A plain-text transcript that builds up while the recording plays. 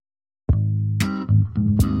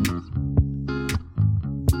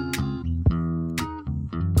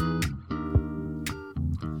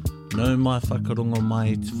Nau mai whakarongo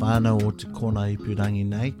mai te whānau o te kona ipurangi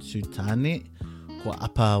nei, tū tāne, ko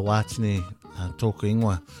Apa Watene tōku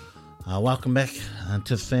ingoa. Welcome back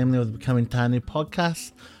to the family of the Becoming Tāne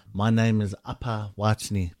podcast. My name is Apa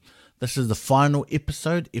Watene. This is the final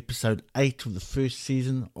episode, episode 8 of the first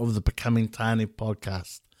season of the Becoming Tāne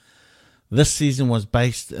podcast. This season was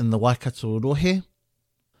based in the Waikato Rohe.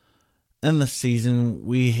 In this season,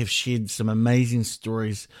 we have shared some amazing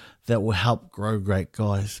stories that will help grow great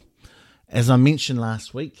guys. As I mentioned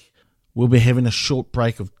last week, we'll be having a short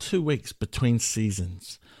break of 2 weeks between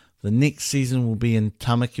seasons. The next season will be in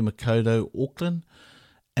Tamaki Makaurau, Auckland,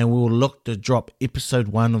 and we will look to drop episode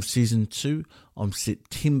 1 of season 2 on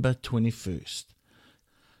September 21st.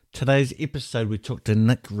 Today's episode, we talked to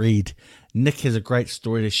Nick Reed. Nick has a great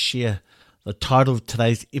story to share. The title of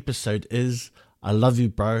today's episode is I Love You,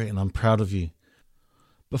 Bro, and I'm Proud of You.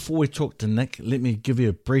 Before we talk to Nick, let me give you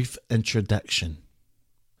a brief introduction.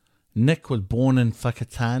 Nick was born in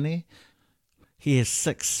Whakatane. He has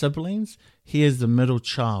 6 siblings. He is the middle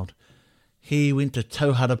child. He went to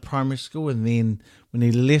Tauhara Primary School, and then when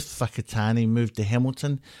he left Whakatane and moved to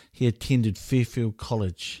Hamilton, he attended Fairfield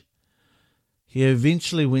College. He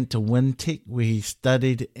eventually went to Wintec, where he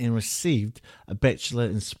studied and received a Bachelor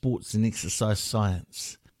in Sports and Exercise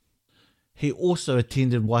Science. He also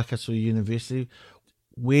attended Waikato University,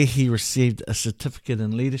 where he received a certificate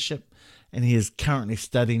in leadership, and he is currently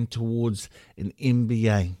studying towards an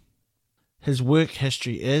MBA. His work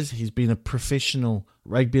history is he's been a professional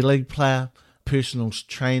rugby league player, personal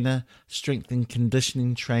trainer, strength and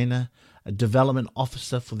conditioning trainer, a development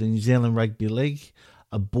officer for the New Zealand Rugby League,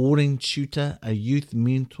 a boarding tutor, a youth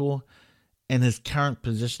mentor, and his current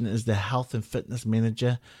position is the health and fitness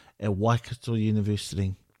manager at Waikato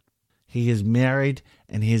University. He is married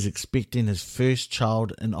and he is expecting his first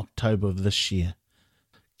child in October of this year.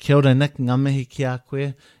 Kia ora Nick, ngā mihi ki a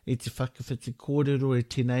koe, I te whakawhiti kōrero e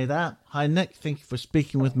tēnei rā. Hi Nick, thank you for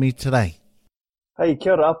speaking with me today. Hey,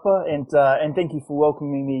 kia ora Apa, and thank you for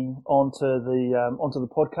welcoming me onto the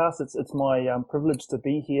podcast. It's my privilege to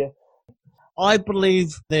be here. I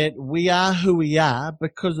believe that we are who we are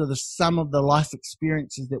because of the sum of the life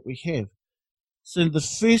experiences that we have. So the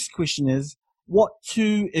first question is, what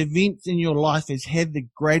 2 events in your life has had the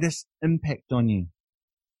greatest impact on you?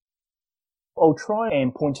 I'll try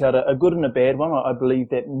and point out a good and a bad one. I believe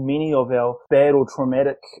that many of our bad or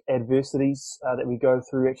traumatic adversities that we go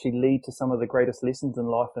through actually lead to some of the greatest lessons in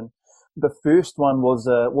life. And the first one was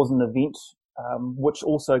an event which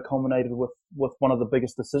also culminated with one of the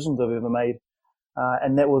biggest decisions I've ever made.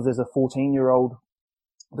 And that was as a 14-year-old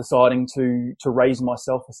deciding to raise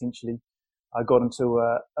myself, essentially. I got into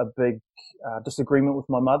a big disagreement with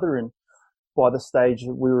my mother, and by this stage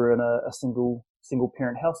we were in a single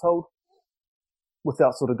parent household.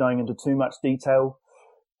 Without sort of going into too much detail,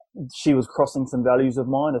 she was crossing some values of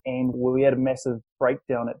mine, and we had a massive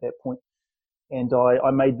breakdown at that point. And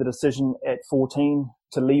I made the decision at 14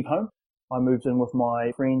 to leave home. I moved in with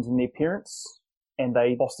my friends and their parents, and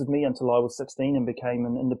they fostered me until I was 16 and became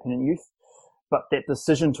an independent youth. But that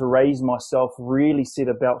decision to raise myself really set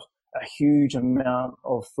about a huge amount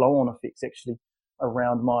of flow-on effects actually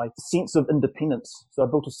around my sense of independence. So I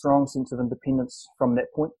built a strong sense of independence from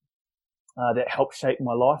that point. That helped shape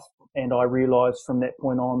my life, and I realised from that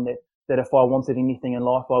point on that if I wanted anything in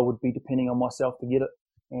life, I would be depending on myself to get it,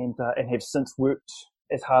 and have since worked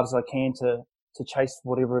as hard as I can to chase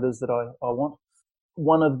whatever it is that I want.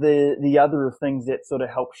 One of the other things that sort of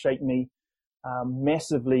helped shape me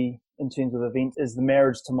massively in terms of events is the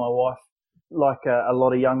marriage to my wife. Like a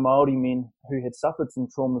lot of young Māori men who had suffered some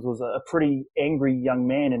traumas, was a pretty angry young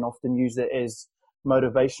man, and often used that as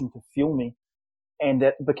motivation to fuel me. And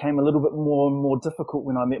that became a little bit more and more difficult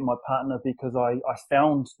when I met my partner, because I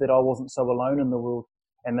found that I wasn't so alone in the world,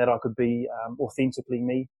 and that I could be authentically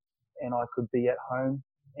me, and I could be at home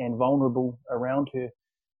and vulnerable around her.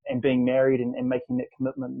 And being married and making that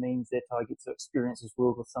commitment means that I get to experience this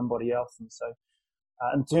world with somebody else. And so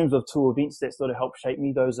in terms of 2 events that sort of helped shape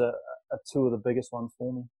me, those are 2 of the biggest ones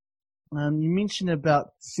for me. You mentioned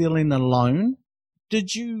about feeling alone.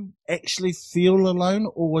 Did you actually feel alone,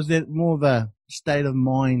 or was that more of a state of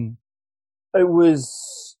mind? It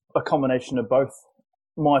was a combination of both.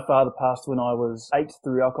 My father passed when I was 8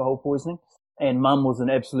 through alcohol poisoning, and Mum was an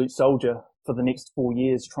absolute soldier for the next 4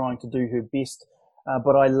 years trying to do her best.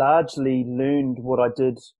 But I largely learned what I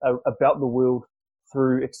did about the world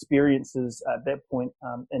through experiences at that point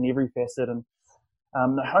in every facet. And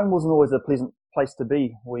home wasn't always a pleasant place to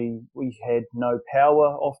be. We had no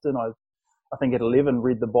power often. I think at 11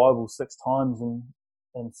 read the Bible 6 times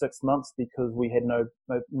in 6 months because we had no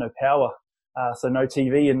power. So no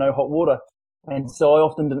TV and no hot water. And so I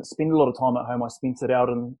often didn't spend a lot of time at home. I spent it out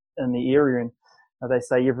in the area. And they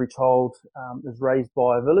say every child is raised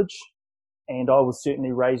by a village. And I was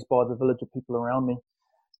certainly raised by the village of people around me.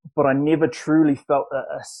 But I never truly felt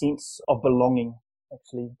a sense of belonging,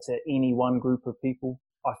 actually, to any one group of people.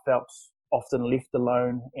 I felt often left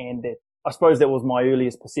alone, and that I suppose that was my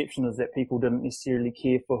earliest perception, is that people didn't necessarily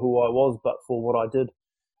care for who I was, but for what I did.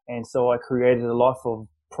 And so I created a life of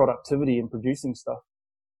productivity and producing stuff.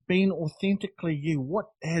 Being authentically you, what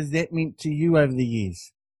has that meant to you over the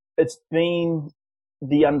years? It's been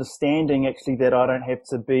the understanding, actually, that I don't have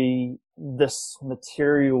to be this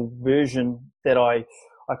material version that I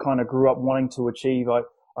kind of grew up wanting to achieve.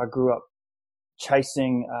 I grew up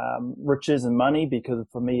chasing riches and money because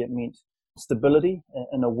for me it meant stability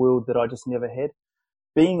in a world that I just never had.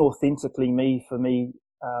 Being authentically me, for me,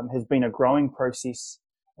 has been a growing process,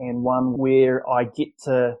 and one where I get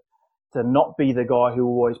to not be the guy who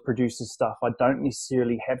always produces stuff. I don't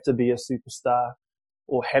necessarily have to be a superstar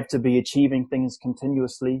or have to be achieving things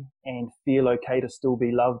continuously and feel okay to still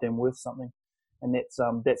be loved and worth something. And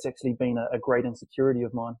that's actually been a great insecurity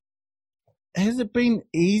of mine. Has it been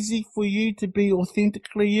easy for you to be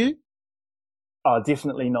authentically you? Oh,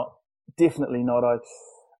 definitely not. Definitely not.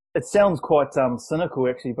 It sounds quite cynical,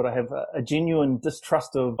 actually, but I have a genuine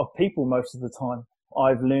distrust of people most of the time.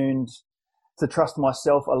 I've learned to trust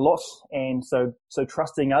myself a lot, and so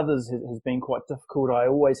trusting others has been quite difficult. I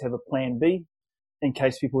always have a plan B in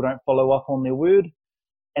case people don't follow up on their word,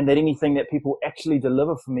 and that anything that people actually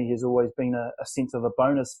deliver for me has always been a sense of a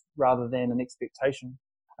bonus rather than an expectation.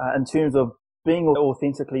 In terms of being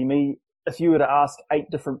authentically me, if you were to ask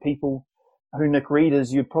 8 different people who Nick Reed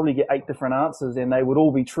is, you'd probably get 8 different answers, and they would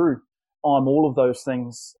all be true. I'm all of those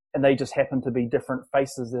things, and they just happen to be different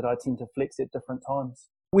faces that I tend to flex at different times.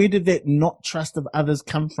 Where did that not trust of others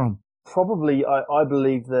come from? Probably, I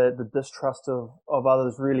believe the distrust of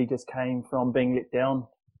others really just came from being let down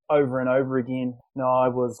over and over again. I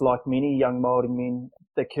was like many young Māori men,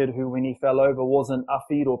 the kid who, when he fell over, wasn't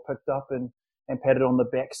uffied or picked up and patted on the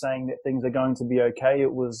back saying that things are going to be okay.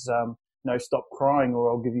 It was, stop crying or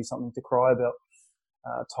I'll give you something to cry about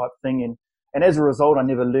type thing. And as a result, I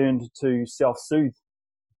never learned to self-soothe.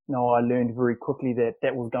 I learned very quickly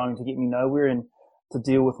that was going to get me nowhere, and to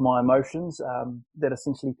deal with my emotions, that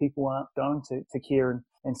essentially people aren't going to care.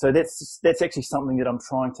 And so that's actually something that I'm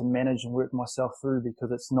trying to manage and work myself through,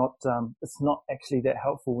 because it's not actually that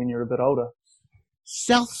helpful when you're a bit older.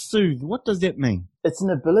 Self-soothe, what does that mean? It's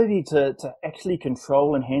an ability to actually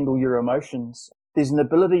control and handle your emotions. There's an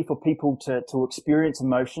ability for people to experience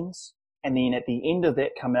emotions, and then at the end of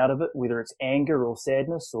that come out of it, whether it's anger or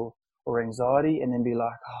sadness or anxiety, and then be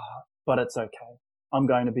like, but it's okay. I'm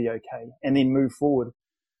going to be okay, and then move forward.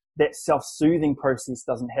 That self-soothing process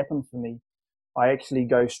doesn't happen for me. I actually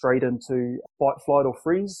go straight into fight, flight, or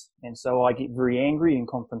freeze, and so I get very angry and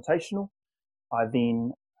confrontational. I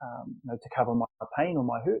then, to cover my pain or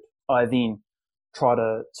my hurt, I then try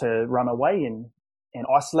to run away and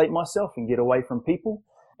isolate myself and get away from people.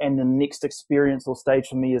 And the next experience or stage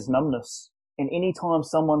for me is numbness. And anytime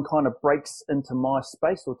someone kind of breaks into my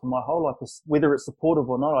space or to my hole, whether it's supportive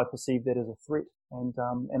or not, I perceive that as a threat. And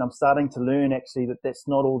I'm starting to learn actually that that's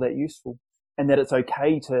not all that useful, and that it's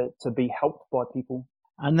okay to be helped by people.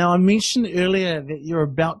 Now, I mentioned earlier that you're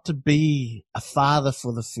about to be a father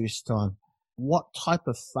for the first time. What type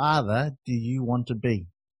of father do you want to be?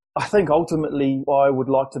 I think ultimately I would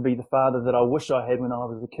like to be the father that I wish I had when I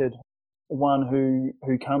was a kid. One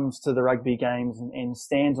who comes to the rugby games and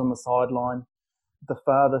stands on the sideline. The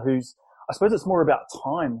father who's, I suppose it's more about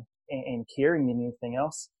time and caring than anything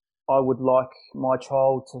else. I would like my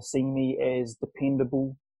child to see me as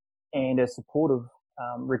dependable and as supportive,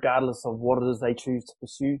 regardless of what it is they choose to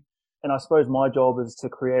pursue. And I suppose my job is to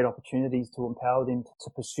create opportunities to empower them to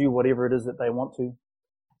pursue whatever it is that they want to.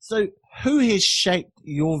 So who has shaped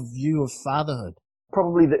your view of fatherhood?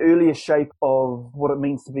 Probably the earliest shape of what it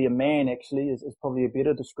means to be a man, actually, is probably a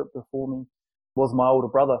better descriptor for me, was my older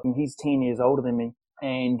brother. And he's 10 years older than me.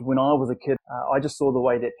 And when I was a kid, I just saw the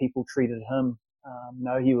way that people treated him.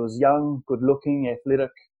 He was young, good looking,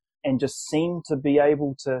 athletic, and just seemed to be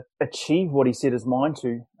able to achieve what he set his mind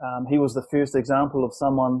to. He was the first example of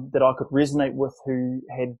someone that I could resonate with, who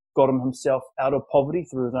had gotten himself out of poverty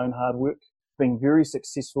through his own hard work, being very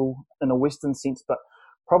successful in a Western sense. But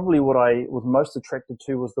probably what I was most attracted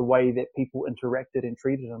to was the way that people interacted and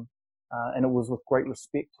treated him. And it was with great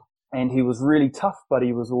respect. And he was really tough, but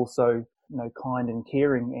he was also, kind and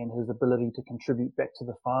caring, and his ability to contribute back to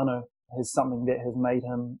the whānau is something that has made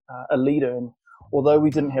him a leader. And although we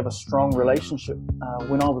didn't have a strong relationship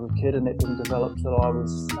when I was a kid, and that didn't develop till I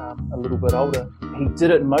was a little bit older, he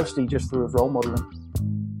did it mostly just through his role modelling.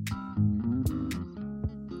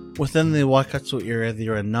 Within the Waikato area,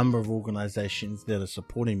 there are a number of organisations that are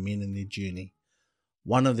supporting men in their journey.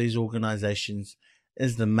 One of these organisations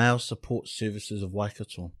is the Male Support Services of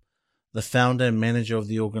Waikato. The founder and manager of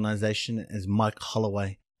the organisation is Mike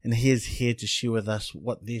Holloway, and he is here to share with us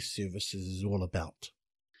what their services is all about.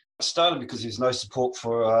 It started because there's no support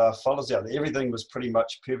for fellas out there. Everything was pretty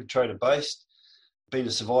much perpetrator based. Being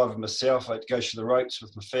a survivor myself, I had to go through the ropes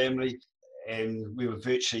with my family, and we were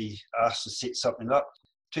virtually asked to set something up.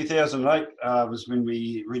 2008 was when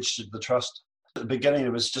we registered the trust. At the beginning,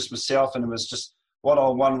 it was just myself, and it was just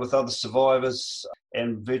one-on-one with other survivors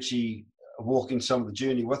and virtually walking some of the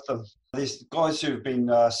journey with them. There's guys who have been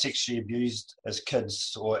sexually abused as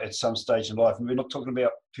kids or at some stage in life, and we're not talking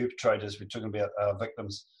about perpetrators, we're talking about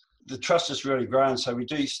victims. The trust has really grown, so we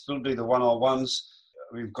do still do the one-on-ones.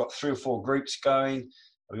 We've got 3 or 4 groups going.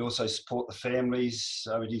 We also support the families.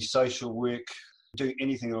 We do social work, do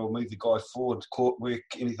anything that will move the guy forward, court work,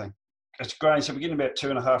 anything. It's growing, so we're getting about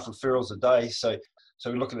 2.5 referrals a day. So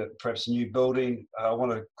we're looking at perhaps a new building. I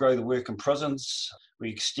want to grow the work in prisons.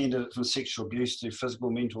 We extended it from sexual abuse to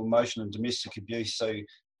physical, mental, emotional and domestic abuse. So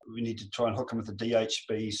we need to try and hook them with the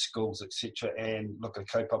DHB, schools, etc., and look at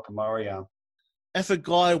kaupapa Māori arm. If a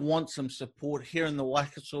guy wants some support here in the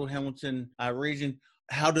Waikato, Hamilton region,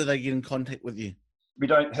 how do they get in contact with you? We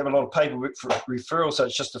don't have a lot of paperwork for referral, so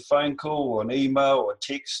it's just a phone call or an email or a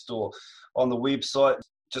text or on the website,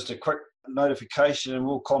 just a quick notification, and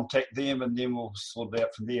we'll contact them and then we'll sort it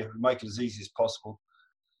out from there. We make it as easy as possible.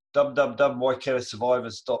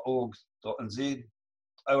 www.waikatosurvivors.org.nz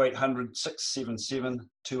 0800 677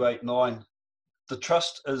 289. The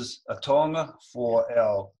trust is a taonga for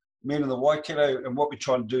our men in the Waikato, and what we're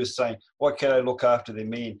trying to do is saying Waikato look after their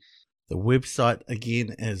men. The website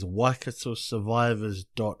again is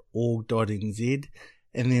waikatosurvivors.org.nz,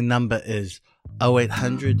 and their number is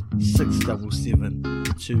 0800 677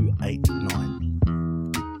 289.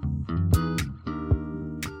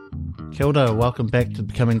 Kia ora, welcome back to the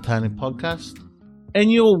Becoming Tāne podcast.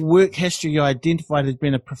 In your work history, you identified as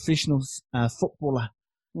being a professional footballer,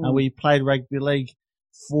 where you played rugby league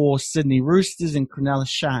for Sydney Roosters and Cronulla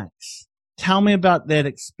Sharks. Tell me about that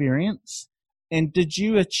experience, and did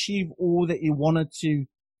you achieve all that you wanted to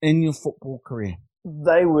in your football career?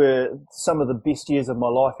 They were some of the best years of my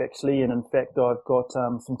life, actually, and in fact I've got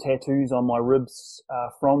some tattoos on my ribs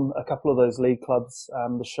from a couple of those league clubs,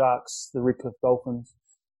 the Sharks, the Redcliffe Dolphins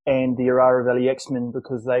and the Orara Valley X-Men,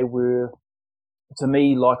 because they were, to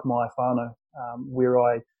me, like my whānau, where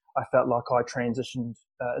I felt like I transitioned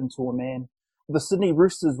into a man. The Sydney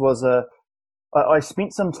Roosters was I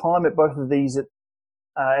spent some time at both of these at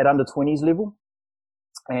under 20s level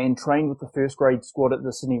and trained with the first grade squad at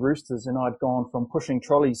the Sydney Roosters, and I'd gone from pushing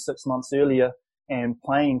trolleys 6 months earlier and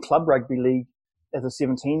playing club rugby league as a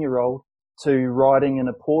 17-year-old to riding in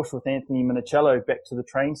a Porsche with Anthony Minicello back to the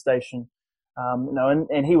train station.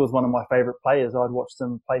 And he was one of my favourite players. I'd watched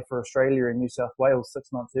him play for Australia in New South Wales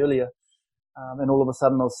 6 months earlier, and all of a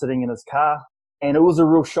sudden I was sitting in his car. And it was a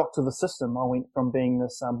real shock to the system. I went from being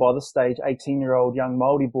this, by this stage, 18-year-old young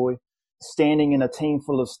Māori boy, standing in a team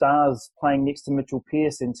full of stars, playing next to Mitchell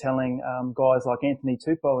Pearce and telling guys like Anthony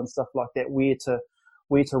Tupou and stuff like that where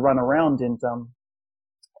to run around. And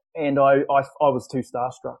I was too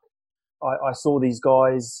starstruck. I saw these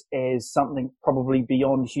guys as something probably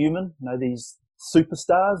beyond human, these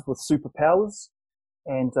superstars with superpowers.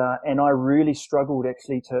 And I really struggled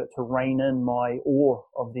actually to rein in my awe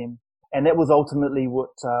of them. And that was ultimately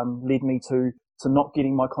what led me to not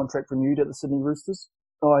getting my contract renewed at the Sydney Roosters.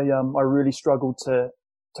 I really struggled to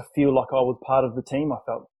feel like I was part of the team. I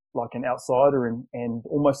felt like an outsider and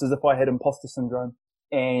almost as if I had imposter syndrome.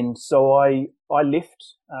 And so I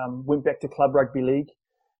left, went back to club rugby league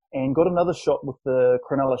and got another shot with the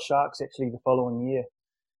Cronulla Sharks actually the following year.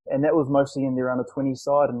 And that was mostly in their under 20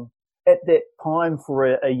 side. And at that time, for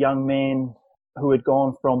a young man who had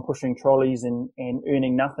gone from pushing trolleys and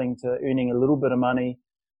earning nothing to earning a little bit of money,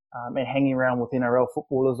 and hanging around with NRL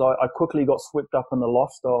footballers, I quickly got swept up in the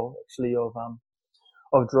lifestyle actually of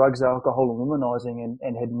drugs, alcohol and womanizing,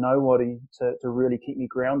 and had nobody to really keep me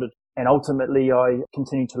grounded. And ultimately I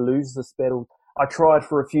continued to lose this battle. I tried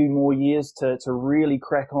for a few more years to really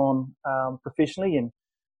crack on professionally, and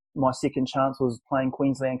my second chance was playing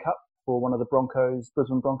Queensland Cup for one of the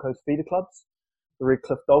Brisbane Broncos feeder clubs, the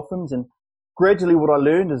Redcliffe Dolphins. And gradually what I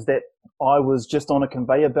learned is that I was just on a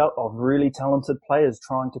conveyor belt of really talented players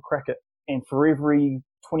trying to crack it. And for every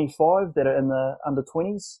 25 that are in the under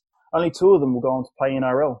 20s, only 2 of them will go on to play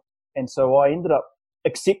NRL. And so I ended up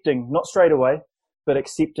accepting, not straight away, but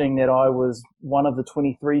accepting that I was one of the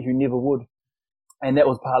 23 who never would. And that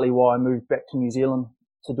was partly why I moved back to New Zealand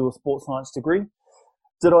to do a sports science degree.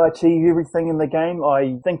 Did I achieve everything in the game?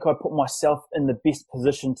 I think I put myself in the best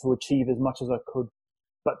position to achieve as much as I could.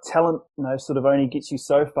 But talent, sort of only gets you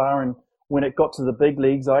so far. And when it got to the big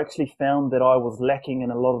leagues, I actually found that I was lacking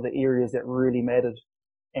in a lot of the areas that really mattered.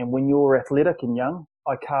 And when you're athletic and young,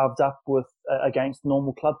 I carved up against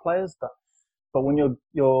normal club players, but when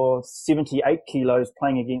you're 78 kilos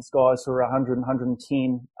playing against guys who are 100,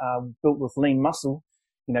 110, built with lean muscle,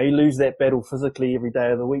 you lose that battle physically every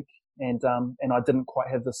day of the week. And I didn't quite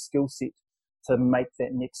have the skill set to make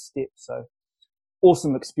that next step. So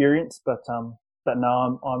awesome experience, but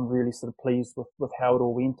now I'm really sort of pleased with how it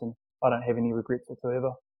all went, and I don't have any regrets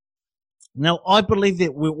whatsoever. Now, I believe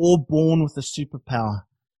that we're all born with a superpower.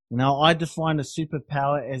 I define a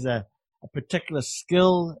superpower as a particular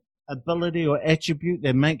skill, ability, or attribute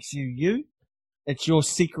that makes you you. It's your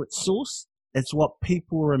secret sauce. It's what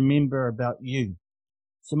people remember about you.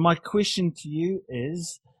 So my question to you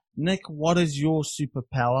is, Nick, what is your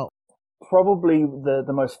superpower? Probably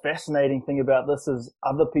the most fascinating thing about this is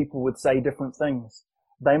other people would say different things.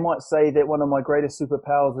 They might say that one of my greatest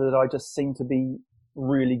superpowers is that I just seem to be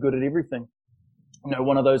really good at everything.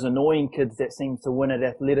 One of those annoying kids that seems to win at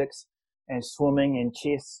athletics and swimming and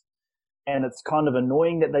chess. And it's kind of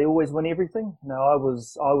annoying that they always win everything. I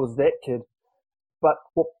was that kid. But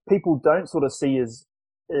what people don't sort of see is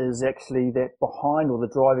actually that behind, or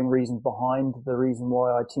the driving reason behind the reason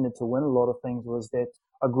why I tended to win a lot of things, was that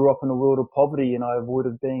I grew up in a world of poverty and I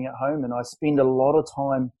avoided being at home, and I spend a lot of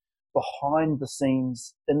time behind the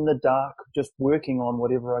scenes in the dark, just working on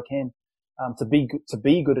whatever I can, to be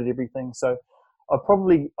good at everything. So I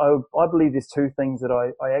believe there's two things that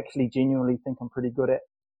I actually genuinely think I'm pretty good at.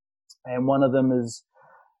 And one of them is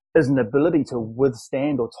an ability to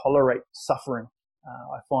withstand or tolerate suffering.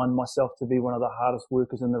 I find myself to be one of the hardest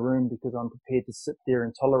workers in the room because I'm prepared to sit there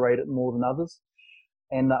and tolerate it more than others.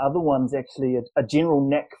 And the other one's actually a general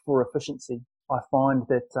knack for efficiency. I find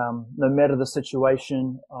that no matter the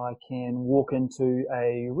situation, I can walk into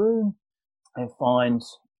a room and find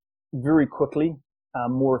very quickly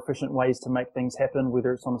more efficient ways to make things happen,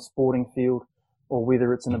 whether it's on a sporting field or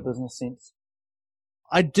whether it's in a business sense.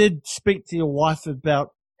 I did speak to your wife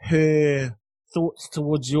about her thoughts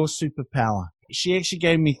towards your superpower. She actually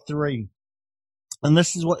gave me 3. And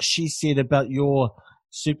this is what she said about your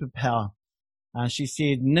superpower. She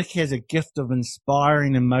said, Nick has a gift of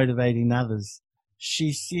inspiring and motivating others.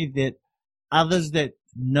 She said that others that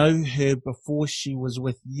know her before she was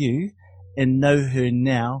with you and know her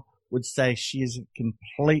now would say she is a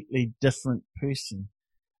completely different person.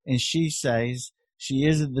 And she says she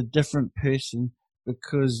is the different person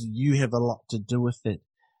because you have a lot to do with it.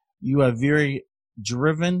 You are very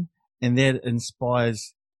driven, and that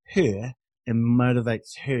inspires her and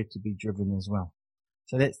motivates her to be driven as well.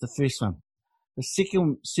 So that's the first one. The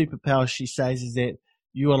second superpower, she says, is that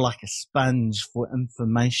you are like a sponge for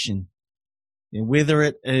information. And whether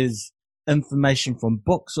it is information from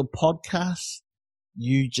books or podcasts,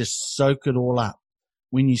 you just soak it all up.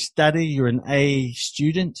 When you study, you're an A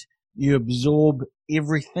student, you absorb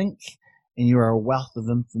everything, and you are a wealth of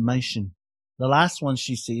information. The last one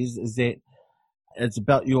she says is that it's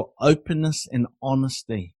about your openness and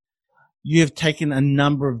honesty. You have taken a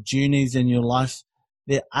number of journeys in your life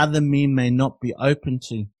that other men may not be open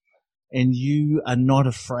to, and you are not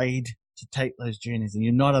afraid to take those journeys, and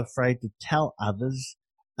you're not afraid to tell others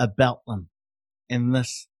about them. And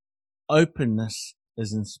this openness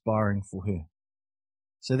is inspiring for her.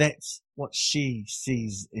 So that's what she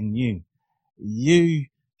sees in you. You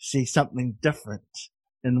see something different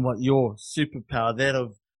in what your superpower, that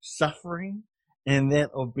of suffering and that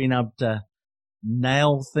of being able to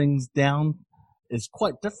nail things down, is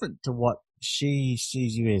quite different to what she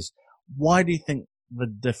sees you as. Why do you think the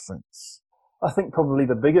difference? I think probably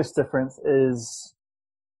the biggest difference is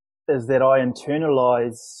that I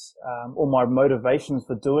internalize all my motivations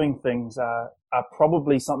for doing things are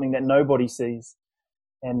probably something that nobody sees,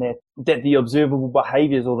 and that the observable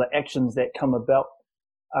behaviors or the actions that come about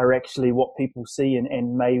are actually what people see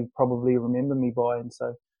and may probably remember me by. And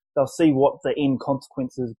so they'll see what the end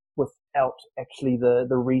consequences without actually the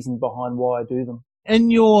reason behind why I do them.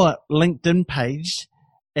 In your LinkedIn page,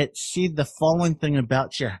 it said the following thing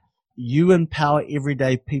about you. You empower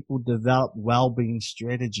everyday people to develop well-being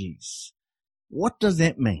strategies. What does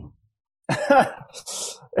that mean?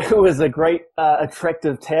 It was a great,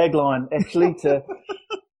 attractive tagline, actually, to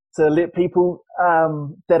let people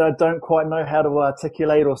that I don't quite know how to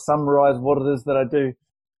articulate or summarize what it is that I do.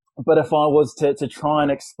 But if I was to try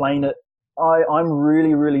and explain it, I'm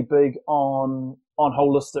really, really big on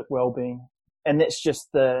holistic well-being. And that's just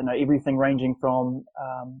everything ranging from,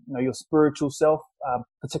 your spiritual self,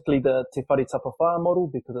 particularly the Te Whare Tapawhā model,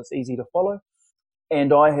 because it's easy to follow.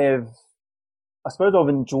 And I suppose I've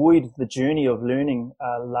enjoyed the journey of learning,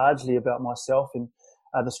 largely about myself and,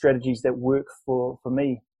 the strategies that work for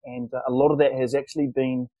me. And a lot of that has actually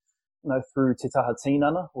been, through Te Taha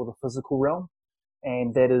Tinana, or the physical realm.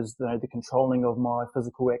 And that is, the controlling of my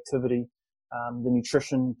physical activity, the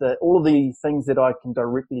nutrition, all of the things that I can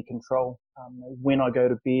directly control, when I go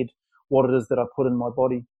to bed, what it is that I put in my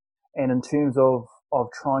body. And in terms of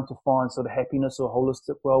trying to find sort of happiness or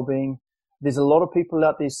holistic well-being, there's a lot of people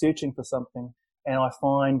out there searching for something. And I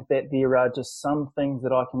find that there are just some things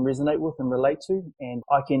that I can resonate with and relate to, and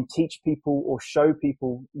I can teach people or show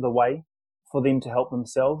people the way for them to help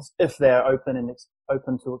themselves if they're open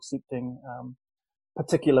to accepting,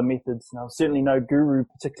 particular methods. Now, certainly no guru,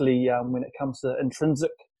 particularly when it comes to intrinsic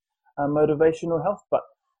motivation or health, but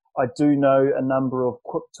I do know a number of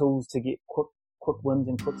quick tools to get quick wins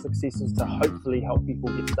and quick successes to hopefully help people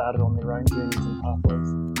get started on their own journeys and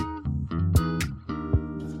pathways.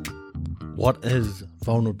 What is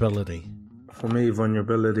vulnerability? For me,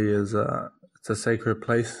 vulnerability is it's a sacred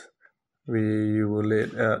place where you will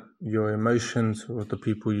let out your emotions with the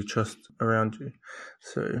people you trust around you.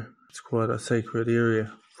 So it's quite a sacred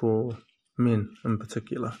area for men in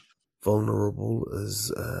particular. Vulnerable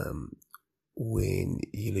is when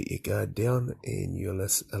you let your guard down and you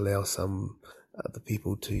allow some other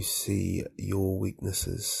people to see your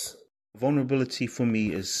weaknesses. Vulnerability for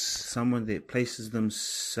me is someone that places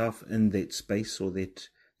themselves in that space or that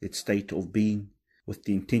state of being with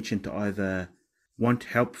the intention to either want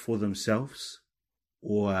help for themselves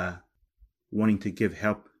or wanting to give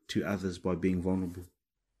help to others by being vulnerable.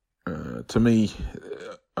 To me,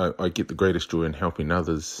 I get the greatest joy in helping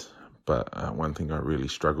others, but one thing I really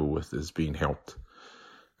struggle with is being helped.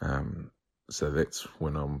 So that's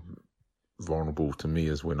when I'm vulnerable. To me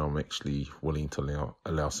is when I'm actually willing to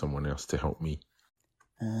allow someone else to help me.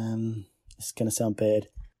 It's going to sound bad,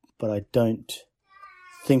 but I don't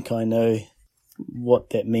think I know what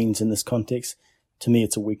that means in this context. To me,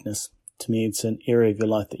 it's a weakness. To me, it's an area of your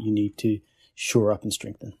life that you need to shore up and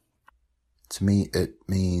strengthen. To me, it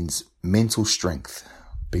means mental strength,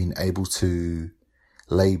 being able to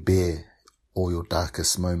lay bare all your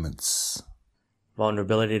darkest moments.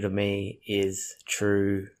 Vulnerability to me is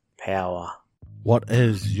true power. What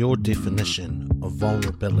is your definition of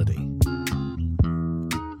vulnerability?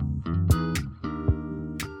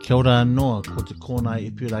 Kia ora noa, ko te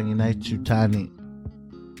kōna ipurangi nei tūtāne.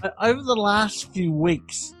 Over the last few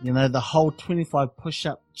weeks, the whole 25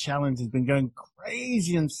 push-up challenge has been going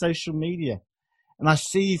crazy on social media. And I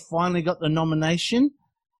see you finally got the nomination.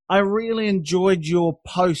 I really enjoyed your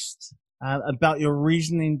post about your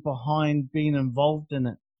reasoning behind being involved in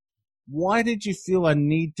it. Why did you feel a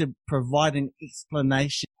need to provide an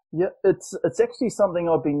explanation? Yeah, it's actually something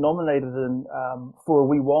I've been nominated in for a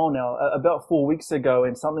wee while now, about 4 weeks ago,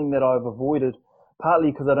 and something that I've avoided,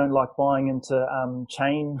 partly because I don't like buying into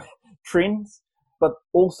chain trends, but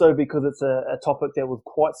also because it's a topic that was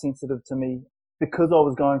quite sensitive to me because I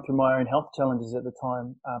was going through my own health challenges at the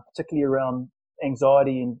time, particularly around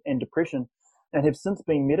anxiety and depression, and have since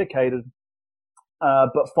been medicated.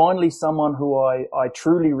 But finally, someone who I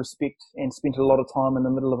truly respect and spent a lot of time in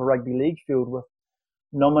the middle of a rugby league field with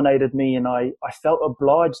nominated me, and I felt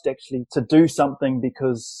obliged actually to do something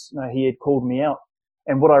because he had called me out.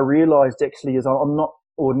 And what I realized actually is I'm not,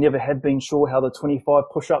 or never have been sure how the 25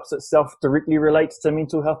 push-ups itself directly relates to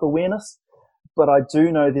mental health awareness. But I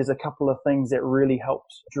do know there's a couple of things that really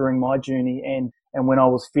helped during my journey. And when I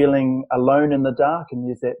was feeling alone in the dark, and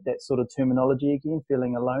there's that sort of terminology again,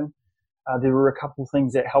 feeling alone, there were a couple of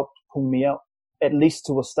things that helped pull me out, at least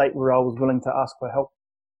to a state where I was willing to ask for help.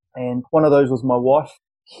 And one of those was my wife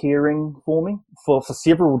caring for me for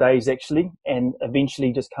several days actually, and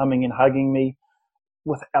eventually just coming and hugging me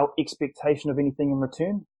without expectation of anything in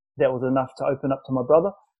return. That was enough to open up to my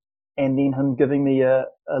brother. And then him giving me a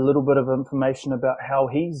little bit of information about how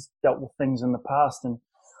he's dealt with things in the past. And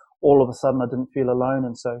all of a sudden I didn't feel alone.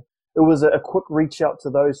 And so it was a quick reach out to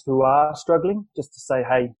those who are struggling, just to say,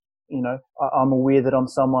 hey, I'm aware that I'm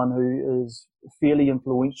someone who is fairly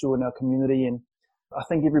influential in our community. And I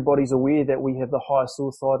think everybody's aware that we have the highest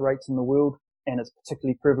suicide rates in the world, and it's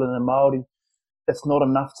particularly prevalent in Māori. It's not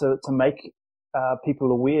enough to make people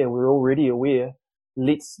aware. We're already aware.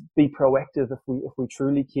 Let's be proactive if we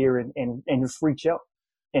truly care and just reach out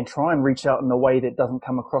and try and reach out in a way that doesn't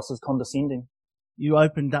come across as condescending. You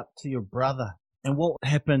opened up to your brother. And what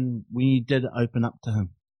happened when you did open up to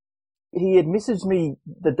him? He had messaged me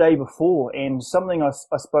the day before, and something I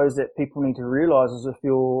suppose that people need to realise is if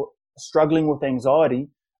you're struggling with anxiety,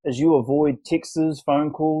 is you avoid texts,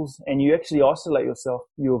 phone calls, and you actually isolate yourself.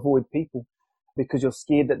 You avoid people because you're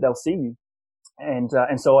scared that they'll see you. And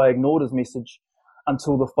so I ignored his message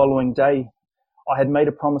until the following day. I had made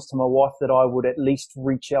a promise to my wife that I would at least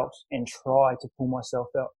reach out and try to pull myself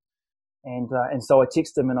out. And so I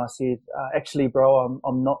texted him and I said, actually, bro,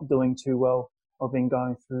 I'm not doing too well. I've been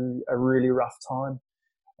going through a really rough time,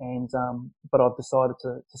 but I've decided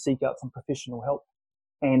to seek out some professional help.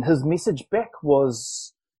 And his message back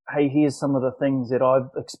was, hey, here's some of the things that I've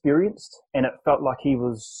experienced. And it felt like he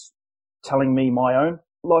was telling me my own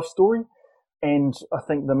life story. And I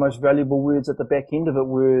think the most valuable words at the back end of it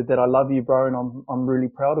were that I love you, bro, and I'm really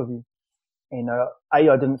proud of you. And A,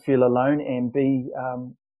 I didn't feel alone, and B,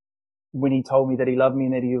 when he told me that he loved me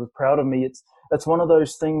and that he was proud of me, it's one of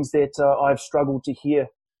those things that I've struggled to hear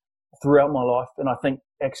throughout my life. And I think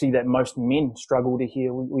actually that most men struggle to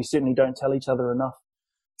hear. We certainly don't tell each other enough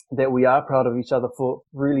that we are proud of each other for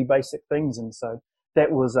really basic things. And so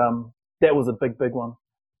that was a big one.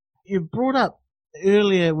 You brought up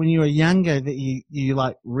earlier when you were younger that you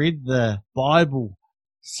like read the Bible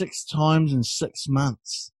 6 times in 6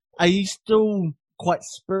 months. Are you still quite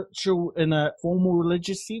spiritual in a formal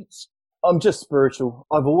religious sense? I'm just spiritual.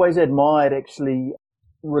 I've always admired actually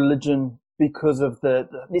religion because of the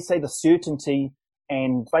let's say the certainty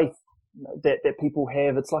and faith that people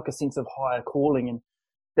have. It's like a sense of higher calling, and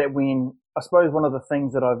that when, I suppose one of the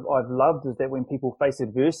things that I've loved is that when people face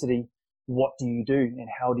adversity, what do you do and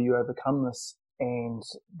how do you overcome this? And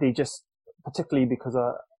they just, particularly because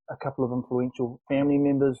a couple of influential family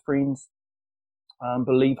members, friends,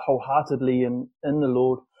 believe wholeheartedly in the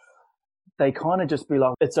Lord, they kind of just be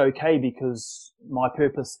like, it's okay because my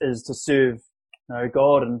purpose is to serve,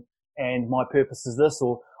 God, and my purpose is this,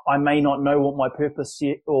 or I may not know what my purpose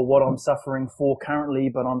yet or what I'm suffering for currently,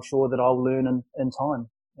 but I'm sure that I'll learn in time.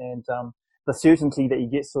 And the certainty that you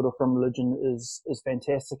get sort of from religion is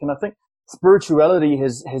fantastic. And I think spirituality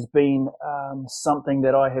has been something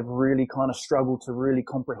that I have really kind of struggled to really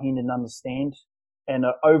comprehend and understand. And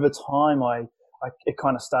over time, it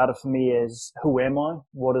kind of started for me as, who am I?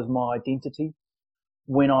 What is my identity?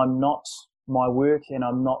 When I'm not my work and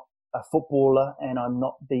I'm not a footballer and I'm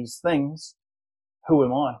not these things, who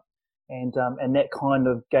am I? And that kind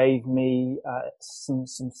of gave me some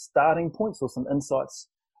starting points or some insights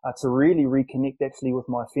to really reconnect actually with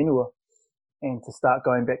my whenua and to start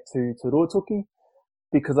going back to Ruatoki,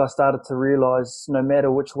 because I started to realize no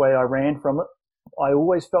matter which way I ran from it, I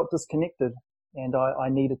always felt disconnected, and I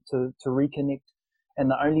needed to reconnect. And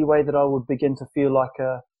the only way that I would begin to feel like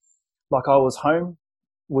I was home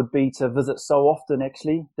would be to visit so often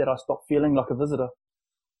actually that I stopped feeling like a visitor.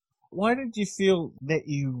 Why did you feel that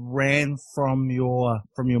you ran from your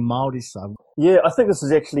Māori side? Yeah, I think this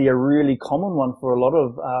is actually a really common one for a lot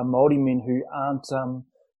of Māori men who aren't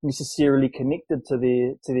necessarily connected to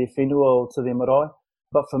their whenua or to their marae.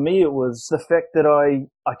 But for me, it was the fact that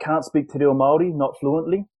I can't speak Te Reo Māori, not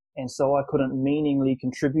fluently, and so I couldn't meaningfully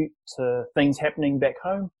contribute to things happening back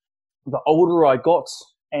home. The older I got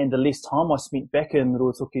and the less time I spent back in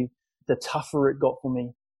Ruatoki, the tougher it got for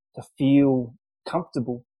me to feel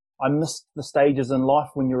comfortable. I missed the stages in life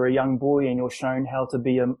when you're a young boy and you're shown how to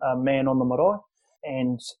be a man on the marae.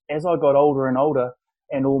 And as I got older and older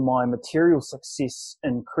and all my material success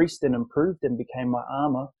increased and improved and became my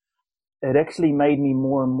armour, it actually made me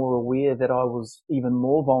more and more aware that I was even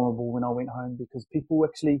more vulnerable when I went home, because people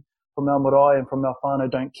actually from our marae and from our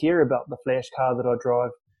whānau don't care about the flash car that I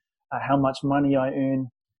drive, how much money I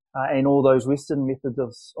earn, and all those Western methods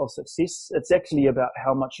of success. It's actually about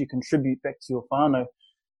how much you contribute back to your whānau.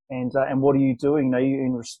 And what are you doing? You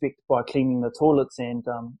earn respect by cleaning the toilets and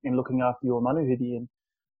looking after your manuhiri.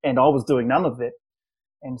 And I was doing none of that.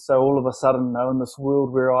 And so all of a sudden, in this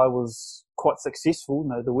world where I was quite successful,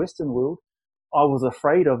 the Western world, I was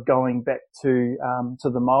afraid of going back to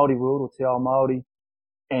the Māori world or Te Ao Māori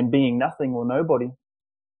and being nothing or nobody.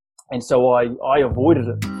 And so I avoided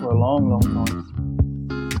it for a long, long time.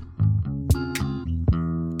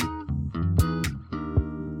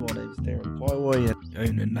 My name's Darren Paiwai. I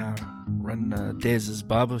own and run Daz's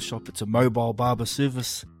Barber Shop. It's a mobile barber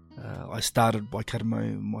service. I started by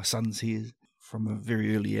cutting my son's hair from a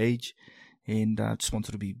very early age, and I just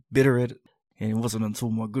wanted to be better at it. And it wasn't until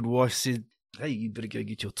my good wife said, hey, you better go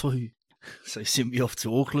get your tohu. So he sent me off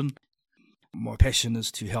to Auckland. My passion is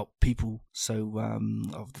to help people, so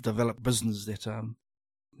I've developed business that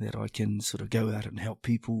I can sort of go out and help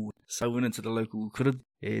people. So I went into the local kura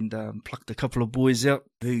and plucked a couple of boys out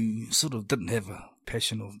who sort of didn't have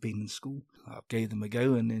passion of being in school. I gave them a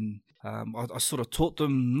go, and then I sort of taught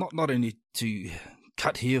them not only to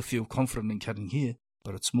cut hair, feel confident in cutting hair,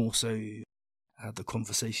 but it's more so the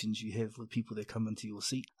conversations you have with people that come into your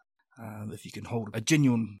seat. If you can hold a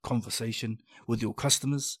genuine conversation with your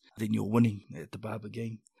customers, then you're winning at the barber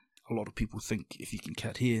game. A lot of people think if you can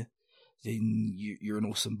cut hair, then you're an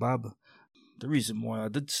awesome barber. The reason why I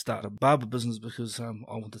did start a barber business because I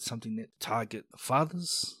wanted something that target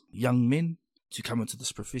fathers, young men, to come into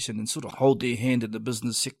this profession and sort of hold their hand in the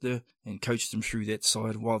business sector and coach them through that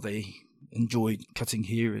side while they enjoyed cutting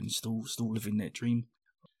hair and still living that dream.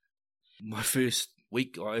 My first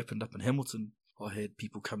week I opened up in Hamilton, I had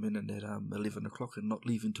people come in at 11 o'clock and not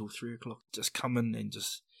leave until 3 o'clock. Just come in and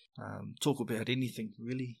just talk about anything,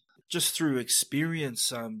 really. Just through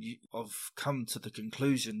experience, I've come to the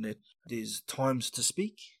conclusion that there's times to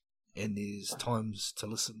speak and there's times to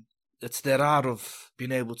listen. It's that art of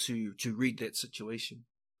being able to read that situation.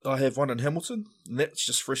 I have one in Hamilton, and that's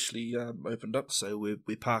just freshly opened up, so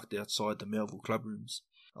we're parked outside the Melville Club Rooms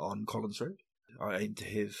on Collins Road. I aim to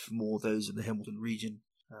have more of those in the Hamilton region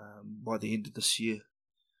by the end of this year.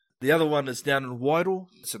 The other one is down in Wairoa.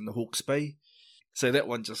 It's in the Hawke's Bay. So that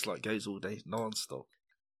one just like goes all day, non-stop.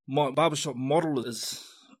 My barbershop model is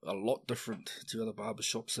a lot different to other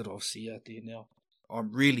barbershops that I see out there now.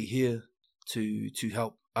 I'm really here to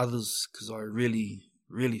help others because I really,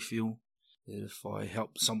 really feel that if I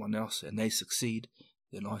help someone else and they succeed,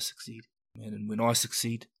 then I succeed. And when I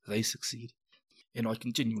succeed, they succeed. And I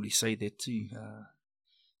can genuinely say that too.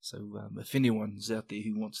 So if anyone's out there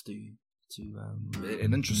who wants to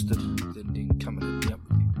and interested, then come and hit me up.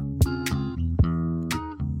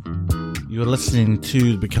 You're listening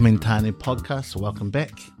to the Becoming Tāne podcast, so welcome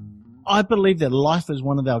back. I believe that life is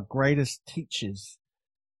one of our greatest teachers.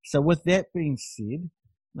 So with that being said,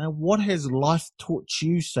 now what has life taught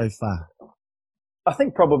you so far? I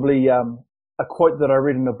think probably a quote that I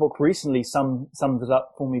read in a book recently summed it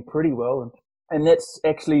up for me pretty well. And that's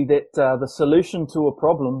actually that the solution to a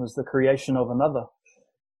problem is the creation of another.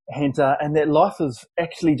 And that life is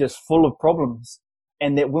actually just full of problems.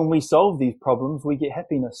 And that when we solve these problems, we get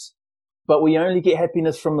happiness. But we only get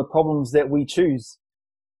happiness from the problems that we choose.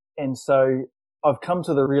 And so I've come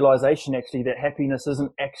to the realization actually that happiness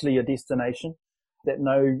isn't actually a destination, that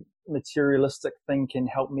no materialistic thing can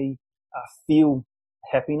help me feel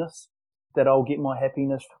happiness, that I'll get my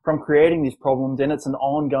happiness from creating these problems, and it's an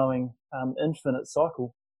ongoing, infinite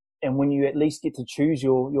cycle. And when you at least get to choose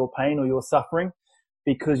your pain or your suffering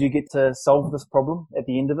because you get to solve this problem, at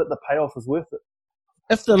the end of it, the payoff is worth it.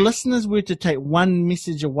 If the listeners were to take one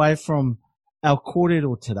message away from our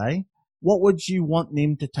kōrero today, what would you want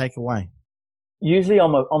them to take away? Usually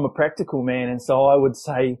I'm a practical man, and so I would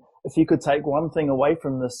say if you could take one thing away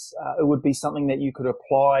from this, it would be something that you could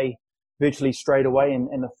apply virtually straight away. And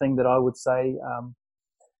the thing that I would say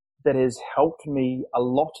that has helped me a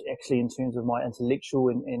lot actually in terms of my intellectual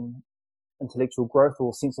and intellectual growth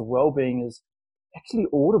or sense of well-being is actually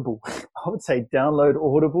Audible. I would say download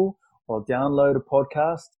Audible or download a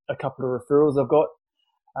podcast. A couple of referrals I've got.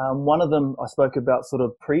 One of them I spoke about sort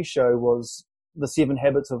of pre-show was The 7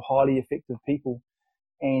 Habits of Highly Effective People.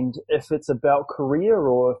 And if it's about career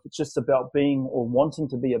or if it's just about being or wanting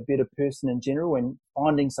to be a better person in general and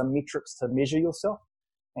finding some metrics to measure yourself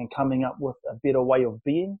and coming up with a better way of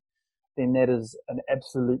being, then that is an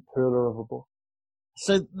absolute perler of a book.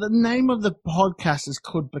 So the name of the podcast is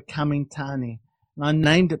called Becoming Tāne. And I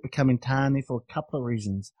named it Becoming Tāne for a couple of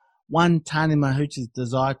reasons. One, Tāne Mahutu's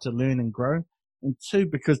desire to learn and grow. And two,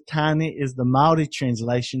 because Tāne is the Māori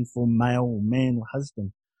translation for male or man or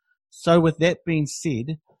husband. So with that being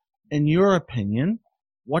said, in your opinion,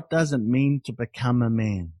 what does it mean to become a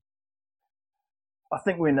man? I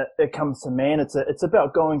think when it comes to man, it's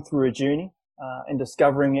about going through a journey and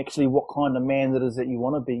discovering actually what kind of man that is that you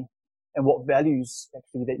want to be and what values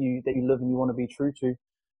actually that you live and you want to be true to.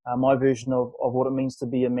 My version of what it means to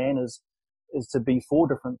be a man is to be 4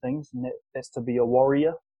 different things, and that's to be a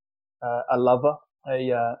warrior, a lover,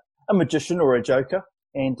 a magician or a joker,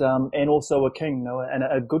 and also a king, and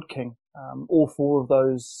a good king. All 4 of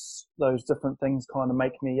those different things kind of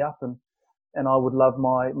make me up, and I would love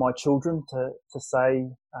my children to say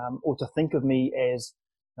or to think of me as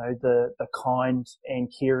the kind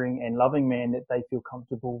and caring and loving man that they feel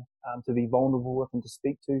comfortable to be vulnerable with and to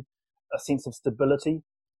speak to, a sense of stability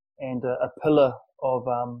and a pillar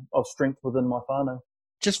of strength within my whānau.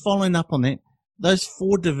 Just following up on that, those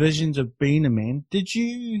 4 divisions of being a man, did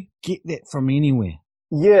you get that from anywhere?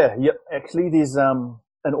 Yeah, yep. Actually, there's an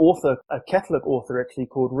author, a Catholic author actually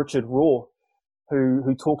called Richard Rohr,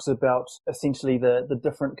 who talks about essentially the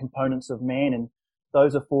different components of man, and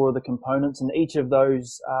Those are four of the components, and each of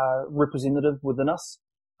those are representative within us,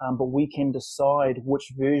 but we can decide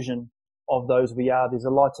which version of those we are. There's a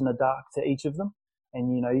light and a dark to each of them,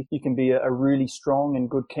 and you can be a really strong and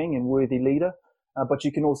good king and worthy leader, but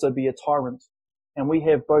you can also be a tyrant. And we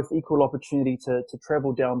have both equal opportunity to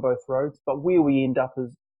travel down both roads, but where we end up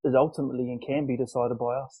is ultimately and can be decided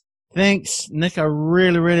by us. Thanks, Nick. I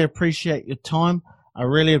really, really appreciate your time. I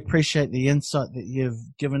really appreciate the insight that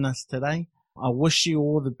you've given us today. I wish you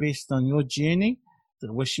all the best on your journey.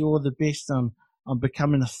 I wish you all the best on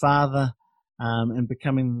becoming a father and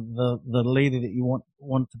becoming the leader that you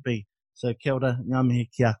want to be. So kia ora, ngā mihi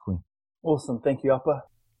ki a koe. Awesome. Thank you, Apa.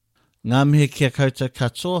 Ngā mihi kia koutou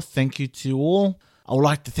katoa. Thank you to all. I would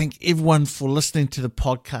like to thank everyone for listening to the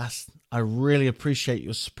podcast. I really appreciate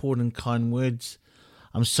your support and kind words.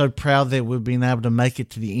 I'm so proud that we've been able to make it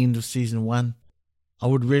to the end of season 1. I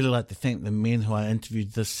would really like to thank the men who I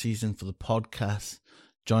interviewed this season for the podcast.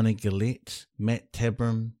 Johnny Gillette, Matt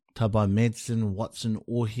Tabram, Tabai Madsen, Watson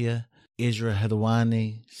Ohia, Ezra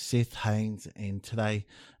Hirawani, Seth Haynes, and today,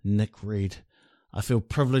 Nick Reed. I feel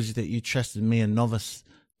privileged that you trusted me, a novice,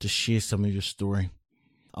 to share some of your story.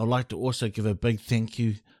 I would like to also give a big thank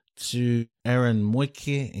you to Aaron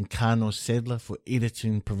Moike and Kano Sadler for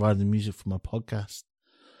editing and providing the music for my podcast.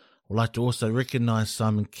 I would like to also recognise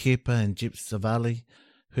Simon Kepa and Jep Savali,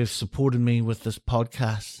 who have supported me with this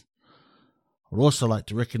podcast. I would also like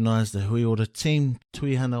to recognise the Hui Ora team,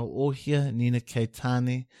 Tuihana Ohia, Nina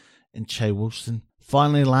Keitane, and Che Wilson.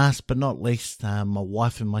 Finally, last but not least, my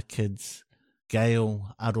wife and my kids,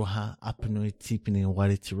 Gail, Aroha, Apanui, Tipini, and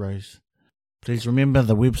Wairete Rose. Please remember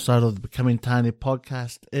the website of the Becoming Tāne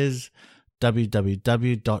podcast is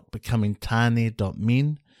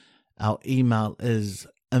www.becomingtane.men. Our email is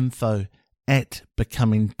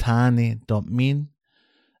info@becomingtane.men.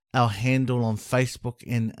 Our handle on Facebook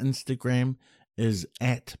and Instagram is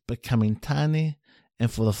 @becomingtane.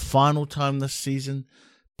 And for the final time this season,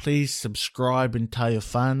 please subscribe and tell your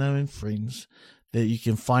whānau and friends that you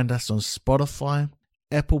can find us on Spotify,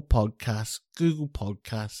 Apple Podcasts, Google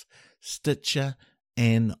Podcasts, Stitcher,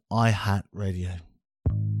 and iHeartRadio.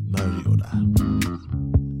 Mō ora.